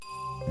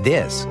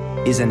This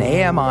is an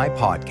AMI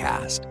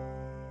podcast.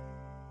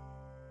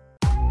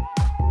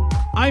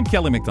 I'm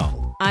Kelly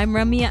McDonald. I'm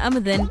Ramya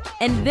Amadin,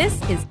 and this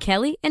is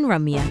Kelly and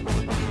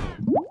Ramya.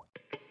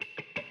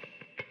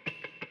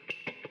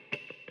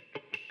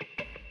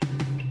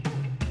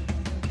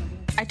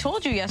 I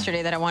told you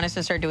yesterday that I want us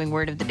to start doing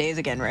word of the days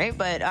again, right?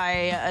 But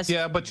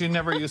yeah, but you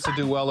never used to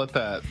do well at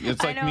that.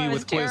 It's like me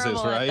with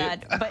quizzes,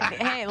 right? But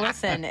hey,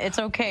 listen, it's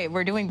okay.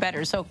 We're doing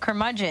better. So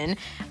curmudgeon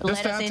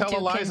just led us into tell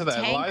Eliza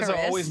that. Eliza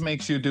always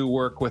makes you do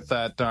work with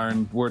that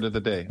darn word of the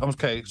day.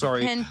 Okay,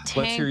 sorry.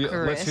 Let's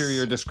hear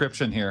your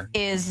description here.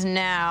 Is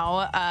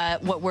now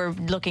what we're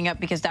looking up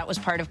because that was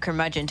part of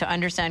curmudgeon. To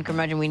understand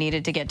curmudgeon, we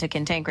needed to get to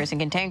cantankerous,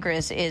 and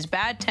cantankerous is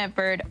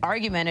bad-tempered,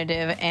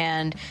 argumentative,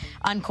 and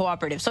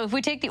uncooperative. So if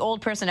we take the old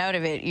person out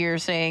of it, you're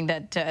saying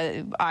that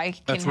I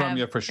can That's have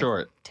Ramya for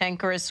short.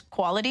 Cantankerous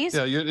qualities?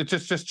 Yeah, it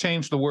just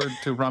changed the word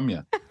to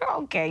Ramya.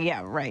 Okay,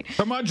 yeah, right.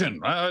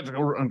 Curmudgeon.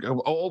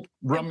 Old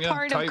Ramya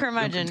Part type. of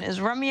curmudgeon is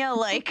Ramya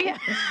like...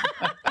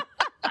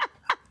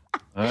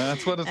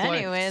 That's what it's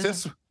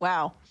Anyways, like.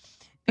 Wow.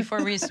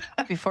 Before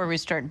we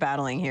start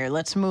battling here,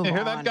 let's move on. You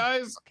hear that,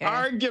 guys? Okay.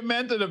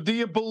 Argumentative. Do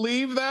you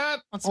believe that?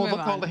 Let's move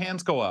look, on. All the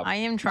hands go up. I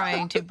am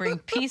trying to bring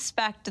peace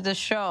back to the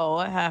show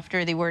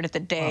after the word of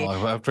the day.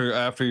 Well,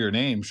 after your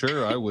name,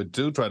 sure, I would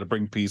too try to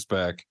bring peace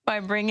back.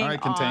 By bringing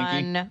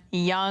on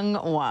Yang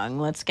Wang.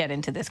 Let's get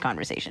into this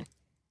conversation.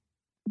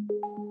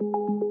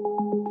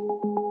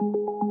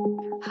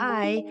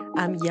 Hi,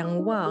 I'm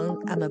Yang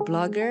Wang. I'm a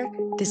blogger,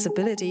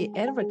 disability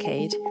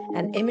advocate,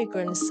 and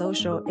immigrant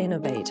social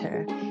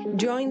innovator.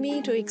 Join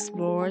me to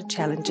explore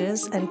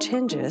challenges and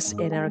changes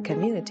in our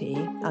community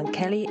on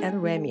Kelly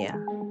and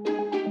Ramya.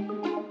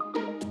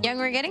 Yang,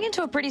 we're getting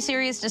into a pretty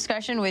serious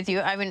discussion with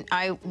you. I mean,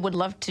 I would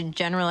love to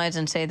generalize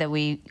and say that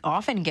we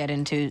often get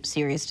into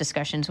serious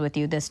discussions with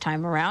you this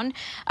time around.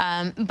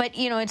 But,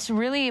 you know, it's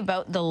really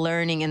about the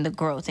learning and the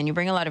growth, and you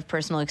bring a lot of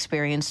personal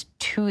experience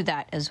to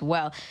that as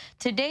well.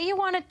 Today, you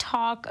want to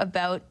talk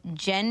about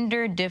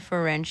gender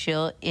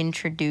differential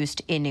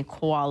introduced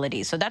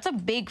inequalities. So that's a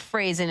big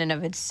phrase in and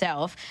of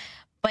itself.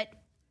 But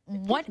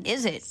what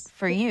is it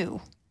for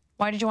you?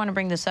 Why did you want to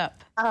bring this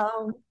up?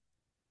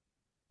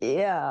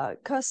 Yeah,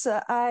 because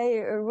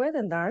I read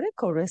an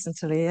article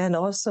recently, and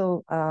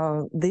also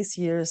this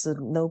year's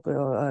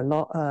Nobel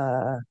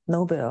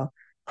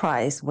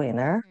Prize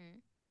winner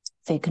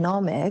for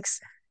economics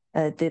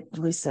did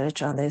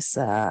research on this,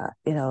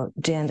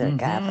 gender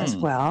gap as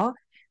well,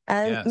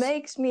 and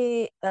makes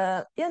me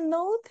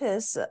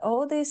notice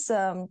all this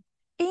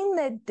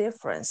innate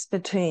difference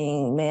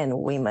between men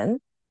and women,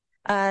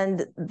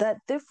 and that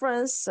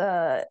difference,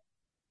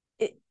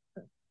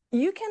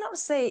 you cannot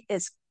say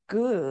it's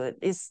good,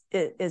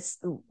 it's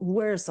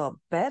worse or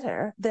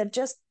better. They're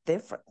just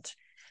different,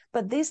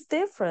 but this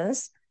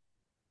difference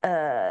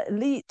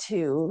lead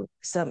to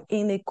some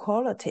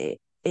inequality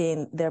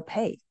in their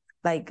pay,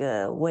 like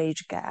a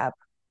wage gap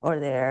or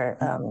their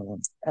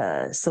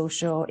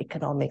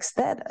socio-economic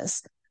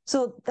status.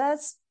 So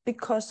that's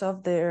because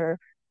of their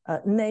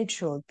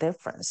natural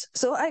difference.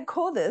 So I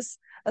call this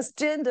as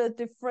gender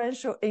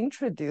differential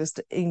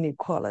introduced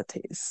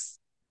inequalities.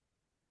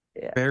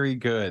 Yeah. Very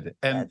good.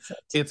 And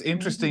it's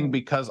interesting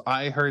because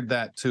I heard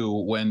that too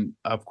when,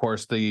 of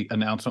course, the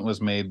announcement was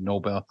made,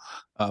 Nobel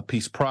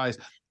Peace Prize.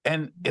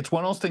 And it's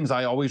one of those things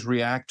I always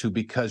react to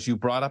because you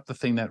brought up the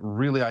thing that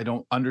really I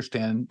don't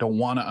understand, don't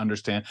want to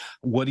understand.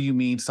 What do you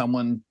mean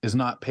someone is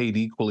not paid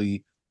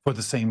equally for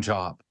the same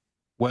job?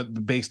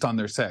 Based on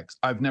their sex.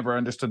 I've never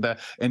understood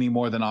that any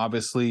more than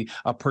obviously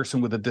a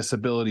person with a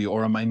disability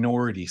or a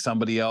minority,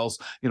 somebody else,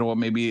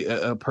 maybe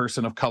a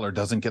person of color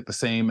doesn't get the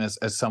same as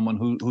someone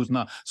who's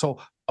not. So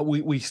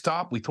we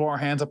stop, we throw our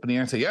hands up in the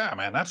air and say, yeah,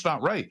 man, that's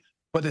not right.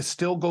 But it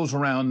still goes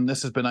around, and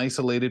this has been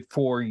isolated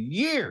for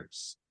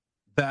years,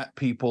 that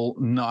people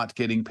not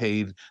getting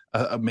paid,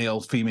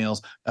 males,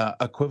 females,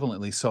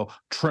 equivalently. So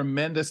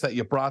tremendous that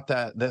you brought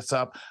this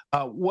up.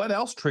 What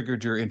else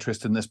triggered your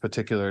interest in this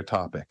particular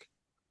topic?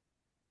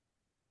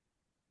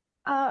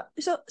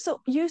 So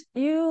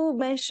you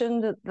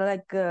mentioned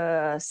like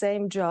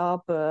same job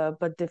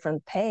but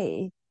different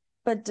pay,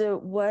 but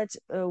what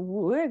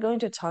we're going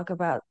to talk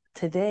about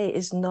today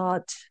is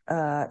not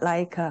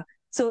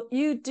so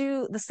you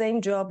do the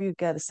same job, you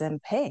get the same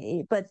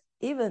pay, but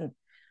even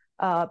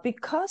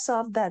because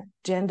of that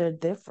gender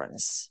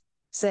difference,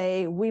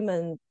 say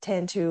women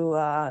tend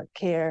to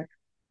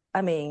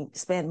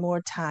spend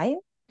more time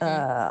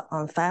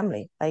on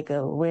family, like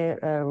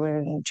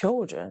rearing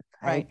children,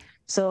 right?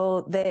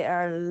 So they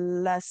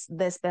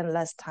spend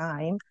less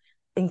time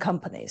in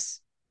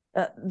companies.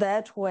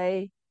 That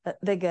way,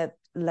 they get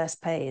less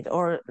paid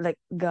or like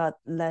got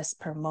less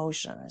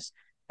promotions.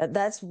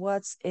 That's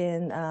what's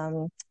in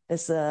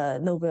this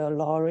Nobel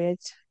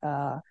laureate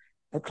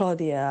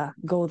Claudia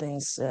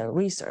Golding's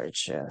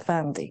research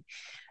family.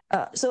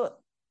 So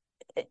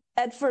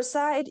at first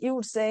sight, you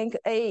would think,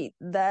 hey,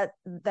 that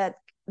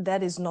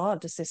is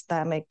not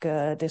systemic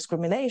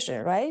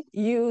discrimination, right?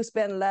 You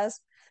spend less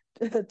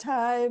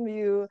time,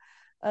 you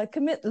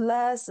commit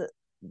less,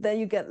 then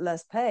you get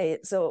less pay.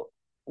 So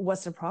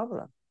what's the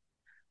problem?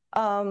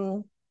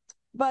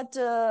 But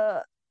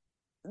the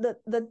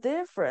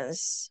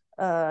difference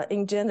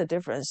in gender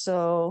difference.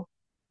 So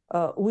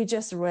we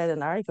just read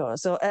an article.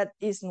 So at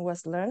East and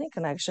West Learning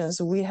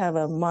Connections, we have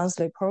a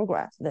monthly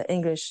program, the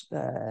English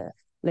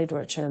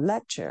literature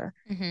lecture.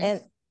 Mm-hmm.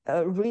 And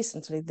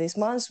recently, this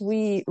month,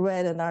 we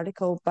read an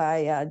article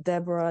by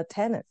Deborah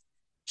Tennant.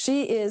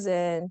 She is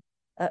a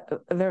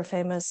very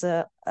famous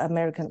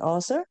American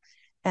author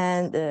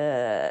and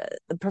a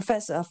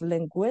professor of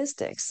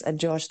linguistics at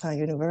Georgetown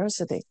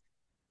University.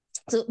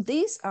 So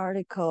this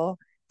article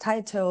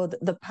titled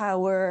 "The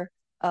Power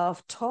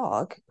of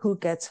Talk: Who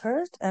Gets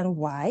Hurt and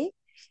Why."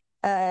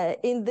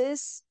 In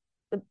this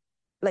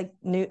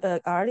new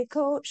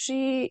article,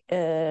 she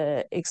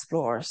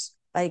explores,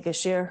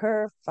 share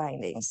her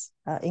findings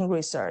in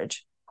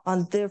research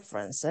on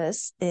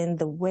differences in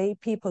the way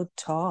people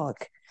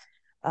talk,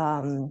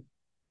 and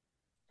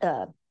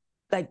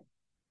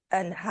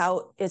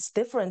how it's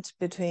different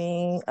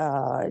between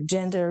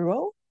gender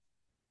role,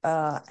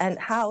 and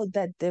how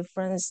that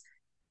difference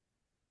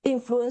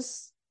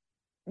influence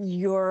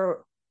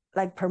your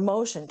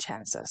promotion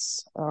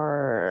chances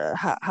or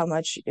how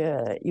much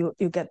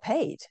you get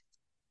paid.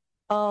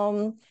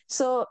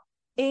 So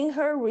in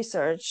her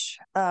research,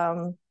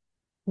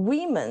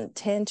 women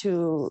tend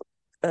to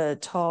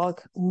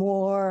talk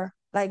more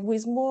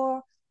with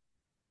more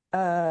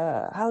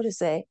how to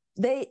say,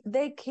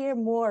 they care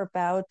more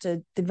about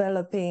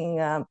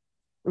developing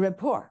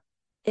rapport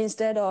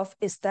instead of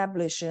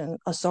establishing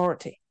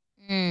authority.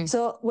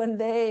 So when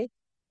they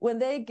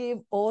give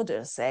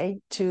orders, say,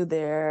 to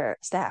their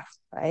staff,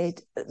 right,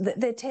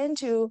 they tend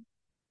to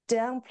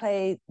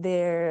downplay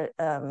their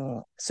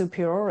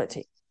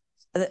superiority.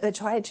 They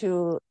try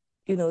to,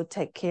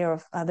 take care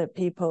of other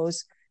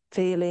people's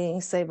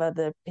feelings, save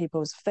other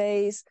people's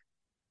face,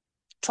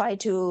 try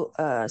to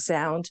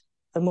sound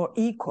more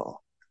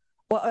equal.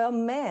 While a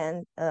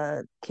man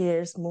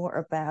cares more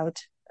about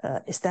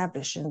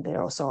establishing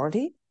their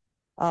authority.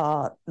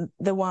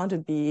 They want to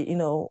be,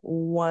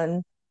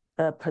 one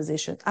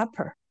position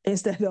upper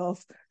instead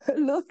of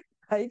look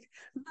like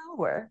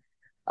lower.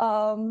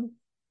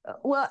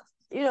 Well,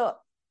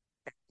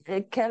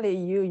 Kelly,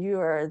 you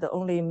are the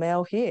only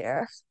male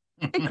here.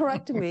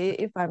 Correct me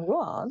if I'm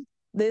wrong.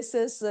 This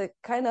is a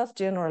kind of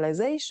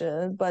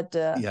generalization, but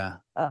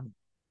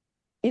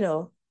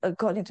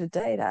according to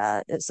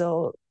data,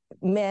 so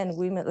men,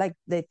 women,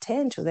 they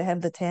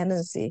have the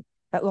tendency,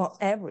 on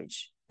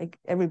average,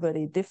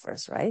 everybody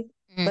differs, right?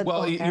 But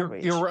well,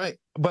 you're right.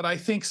 But I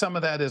think some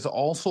of that is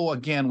also,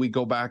 again, we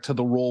go back to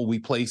the role we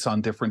place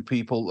on different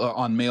people,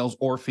 on males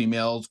or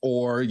females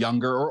or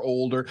younger or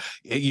older.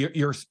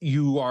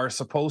 You are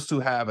supposed to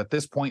have at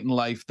this point in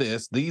life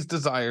these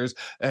desires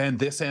and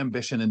this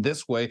ambition in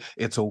this way.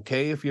 It's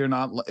okay if you're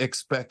not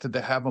expected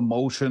to have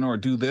emotion or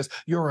do this.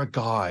 You're a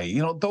guy.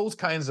 Those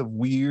kinds of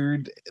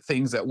weird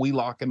things that we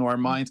lock into our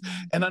minds.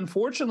 And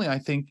unfortunately, I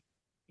think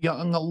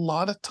a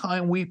lot of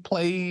time we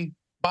play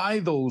by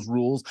those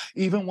rules,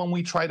 even when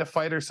we try to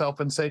fight ourselves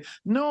and say,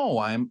 no,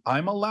 I'm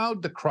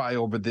allowed to cry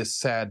over this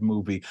sad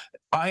movie.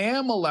 I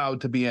am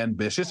allowed to be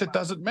ambitious. It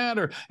doesn't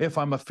matter if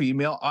I'm a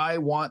female. I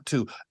want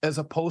to, as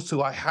opposed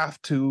to I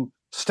have to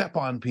step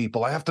on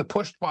people. I have to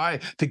push by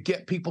to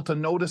get people to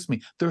notice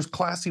me. There's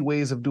classy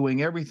ways of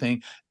doing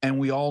everything, and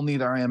we all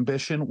need our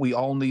ambition. We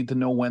all need to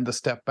know when to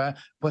step back.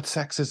 But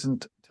sex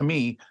isn't, to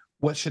me,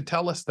 what should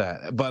tell us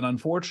that. But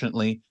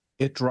unfortunately,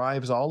 it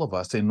drives all of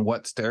us in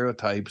what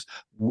stereotypes,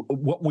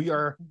 what we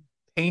are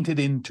painted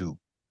into.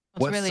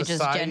 It's really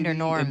just gender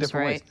norms,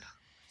 right? Ways.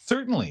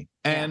 Certainly.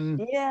 And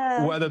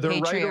whether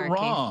they're right or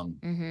wrong.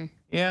 Mm-hmm.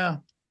 Yeah.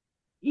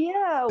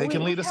 Yeah. They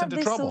can lead us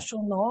into trouble.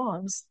 Social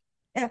norms.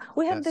 Yeah,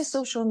 we have these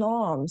social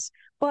norms.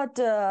 But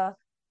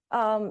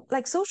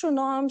social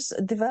norms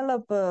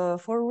develop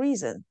for a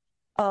reason.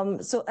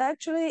 So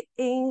actually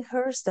in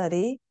her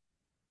study,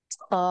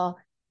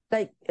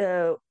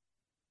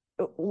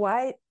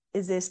 why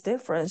is this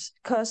difference?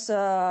 Because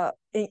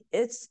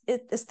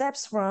it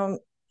steps from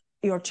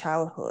your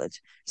childhood.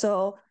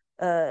 So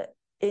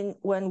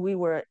when we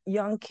were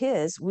young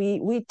kids,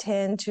 we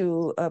tend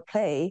to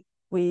play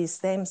with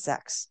same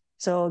sex.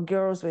 So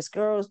girls with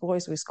girls,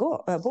 boys with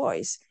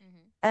boys. Mm-hmm.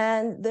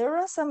 And there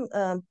are some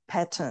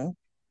pattern.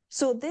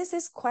 So this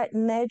is quite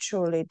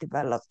naturally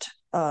developed,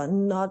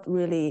 not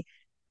really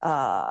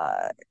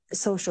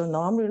social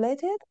norm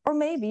related, or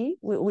maybe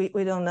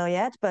we don't know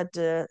yet, but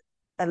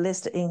at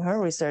least in her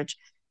research.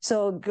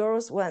 So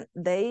girls, when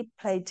they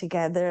play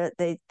together,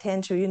 they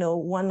tend to,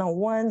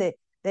 one-on-one,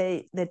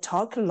 they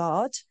talk a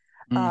lot,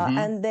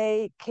 and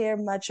they care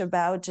much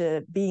about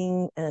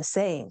being the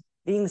same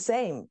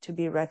to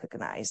be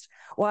recognized.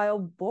 While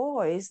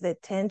boys, they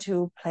tend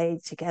to play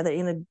together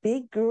in a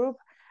big group,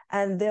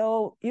 and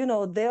they'll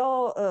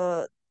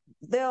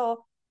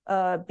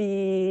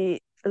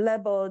be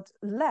labeled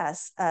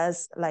less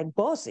as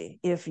bossy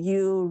if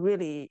you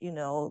really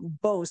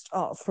boast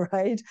off,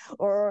 right,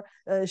 or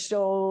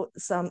show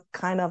some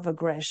kind of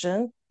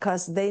aggression,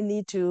 because they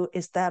need to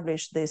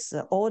establish this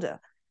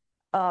order.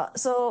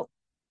 So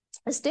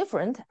it's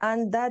different,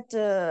 and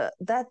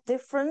that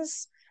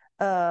difference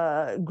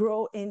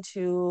grow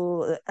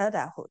into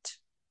adulthood.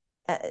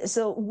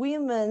 So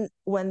women,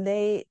 when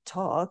they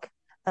talk,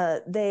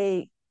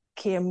 they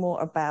care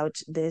more about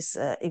this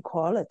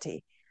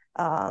equality,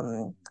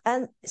 and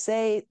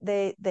say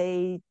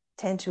they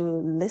tend to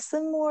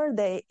listen more,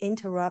 they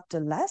interrupt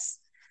less,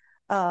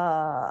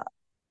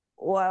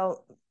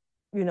 while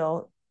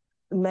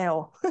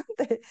male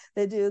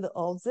they do the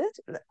opposite.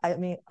 I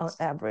mean, on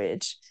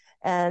average,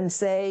 and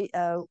say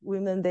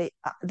women they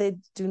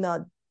do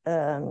not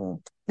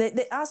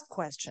they ask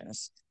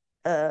questions,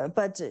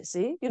 but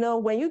see,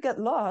 when you get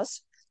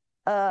lost,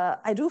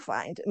 I do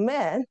find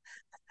men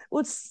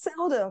would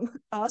seldom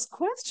ask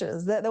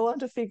questions, that they want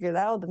to figure it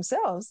out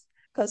themselves,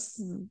 because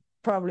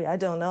probably, I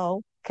don't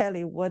know,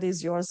 Kelly, what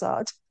is your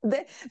thought?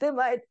 They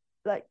might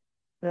like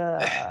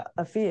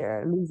a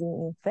fear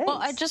losing face. Well,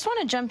 I just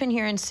want to jump in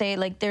here and say,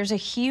 like, there's a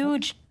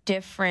huge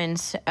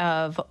difference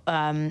of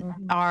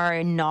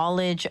our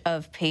knowledge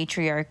of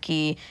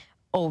patriarchy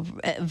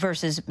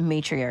versus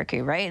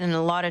matriarchy, right? And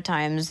a lot of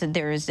times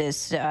there is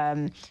this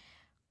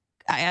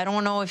I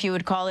don't know if you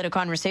would call it a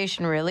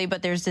conversation really,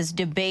 but there's this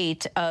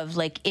debate of,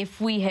 like, if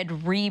we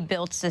had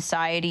rebuilt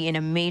society in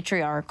a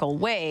matriarchal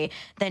way,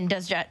 then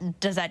does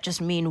that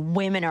just mean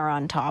women are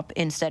on top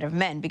instead of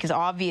men? Because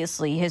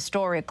obviously,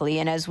 historically,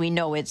 and as we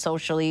know it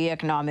socially,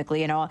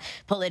 economically, and all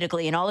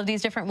politically, in all of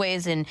these different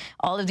ways, and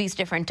all of these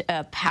different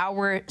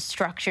power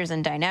structures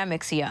and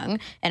dynamics, Young,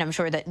 and I'm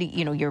sure that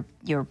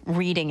your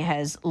reading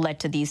has led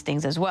to these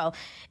things as well,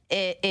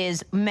 it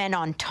is men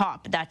on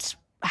top. That's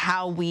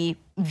how we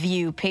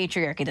view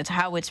patriarchy. That's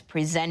how it's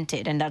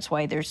presented, and that's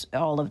why there's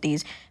all of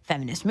these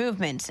feminist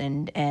movements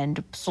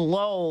and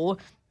slow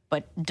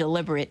but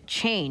deliberate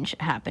change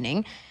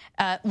happening.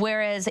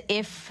 Whereas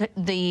if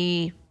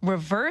the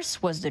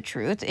reverse was the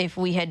truth, if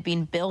we had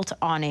been built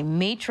on a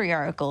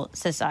matriarchal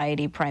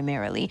society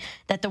primarily,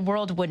 that the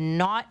world would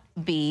not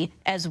be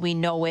as we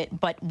know it,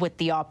 but with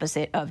the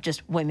opposite of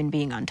just women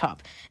being on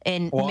top.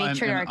 And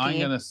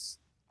matriarchy...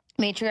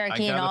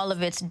 Matriarchy in all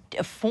of its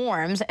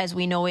forms, as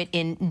we know it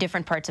in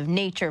different parts of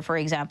nature, for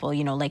example,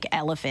 like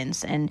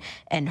elephants and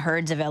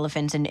herds of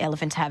elephants, and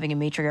elephants having a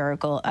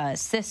matriarchal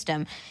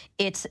system.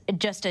 It's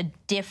just a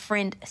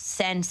different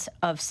sense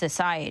of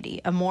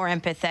society, a more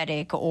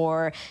empathetic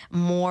or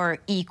more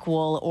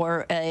equal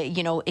or, a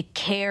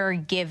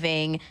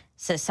caregiving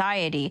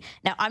society.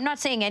 Now, I'm not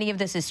saying any of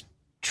this is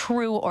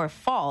true or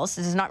false.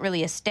 This is not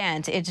really a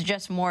stance. It's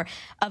just more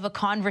of a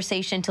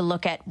conversation to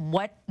look at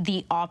what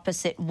the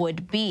opposite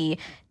would be,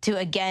 to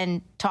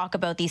again talk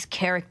about these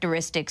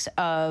characteristics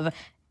of,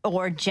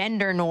 or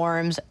gender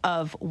norms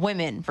of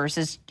women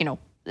versus,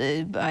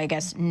 I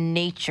guess,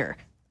 nature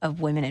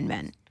of women and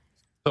men.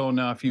 So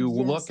now if you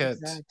look at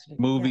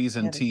movies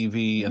and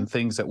TV and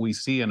things that we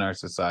see in our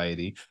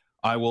society,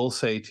 I will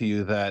say to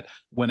you that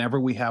whenever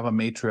we have a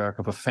matriarch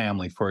of a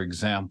family, for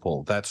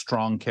example, that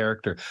strong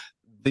character,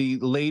 the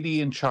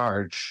lady in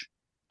charge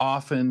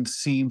often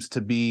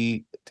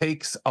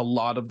takes a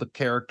lot of the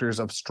characters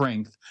of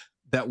strength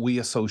that we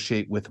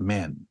associate with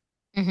men.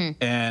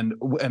 Mm-hmm.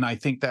 And I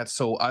think that's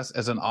so us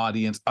as an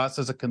audience, us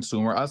as a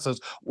consumer, us as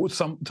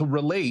to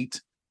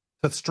relate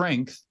to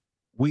strength,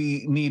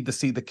 we need to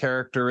see the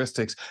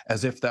characteristics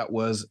as if that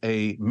was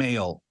a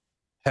male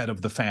head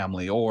of the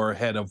family or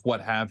head of what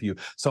have you.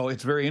 So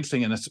it's very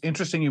interesting, and it's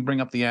interesting you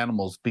bring up the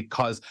animals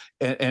because,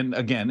 and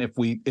again, if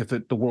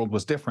the world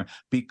was different,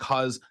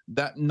 because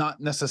that not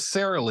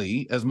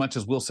necessarily as much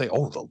as we'll say,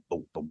 oh,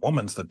 the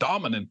woman's the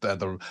dominant,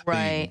 the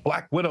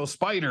black widow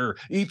spider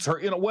eats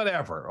her,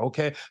 whatever.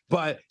 Okay,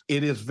 but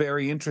it is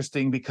very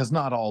interesting because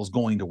not all is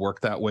going to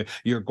work that way.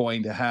 You're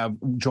going to have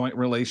joint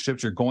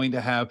relationships. You're going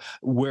to have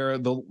where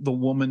the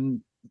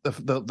woman,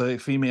 the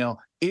female,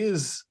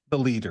 is the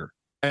leader,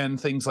 and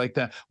things like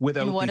that,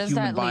 without the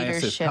human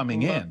biases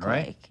coming in,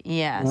 right? Like?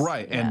 Yes.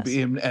 Right. Yes.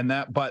 And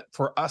that, but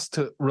for us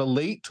to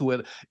relate to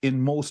it in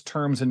most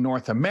terms in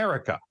North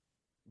America,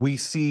 we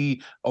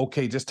see,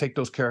 okay, just take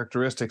those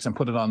characteristics and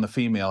put it on the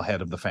female head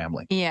of the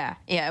family. Yeah.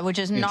 Yeah. Which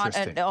is not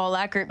at all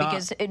accurate,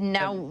 because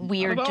now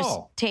we are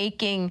just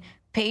taking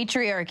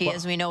patriarchy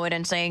as we know it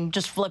and saying,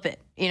 just flip it.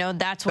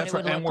 That's what it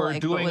would look like. And we're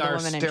doing our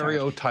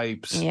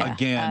stereotypes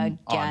again.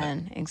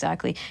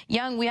 Exactly.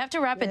 Young, we have to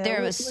wrap it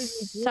there. It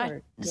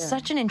was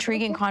such an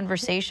intriguing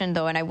conversation,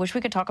 though, and I wish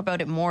we could talk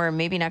about it more,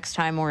 maybe next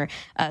time or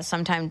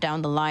sometime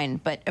down the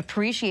line. But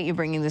appreciate you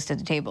bringing this to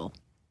the table.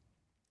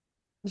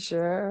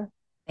 Sure.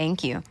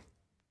 Thank you.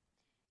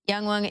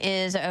 Yang Wang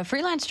is a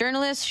freelance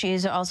journalist.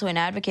 She's also an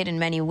advocate in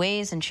many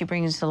ways, and she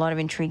brings a lot of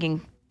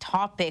intriguing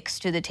topics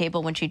to the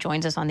table when she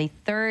joins us on the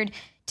third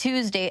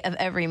Tuesday of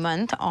every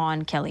month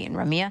on Kelly and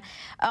Ramya.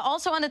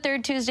 Also on the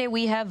third Tuesday,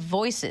 we have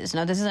Voices.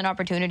 Now, this is an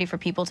opportunity for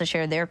people to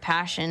share their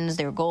passions,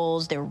 their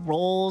goals, their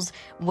roles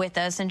with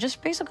us, and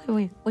just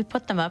basically we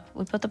put them up.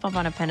 We put them up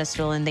on a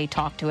pedestal and they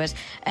talk to us.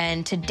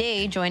 And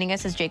today, joining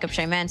us is Jacob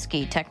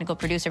Szymanski, technical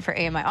producer for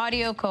AMI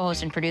Audio,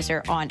 co-host and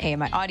producer on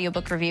AMI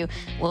Audiobook Review.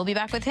 We'll be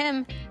back with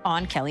him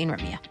on Kelly and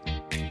Ramya.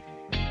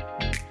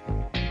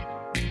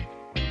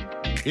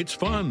 It's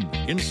fun,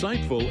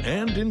 insightful,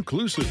 and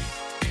inclusive.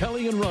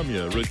 Kelly and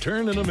Ramya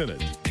return in a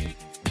minute.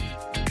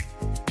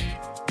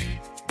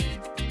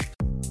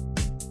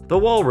 The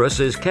Walrus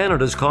is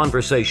Canada's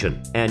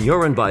conversation, and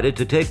you're invited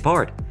to take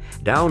part.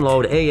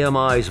 Download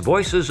AMI's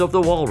Voices of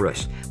the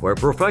Walrus, where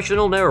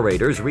professional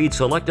narrators read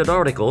selected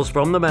articles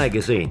from the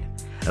magazine.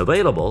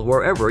 Available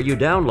wherever you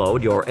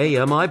download your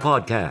AMI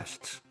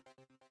podcasts.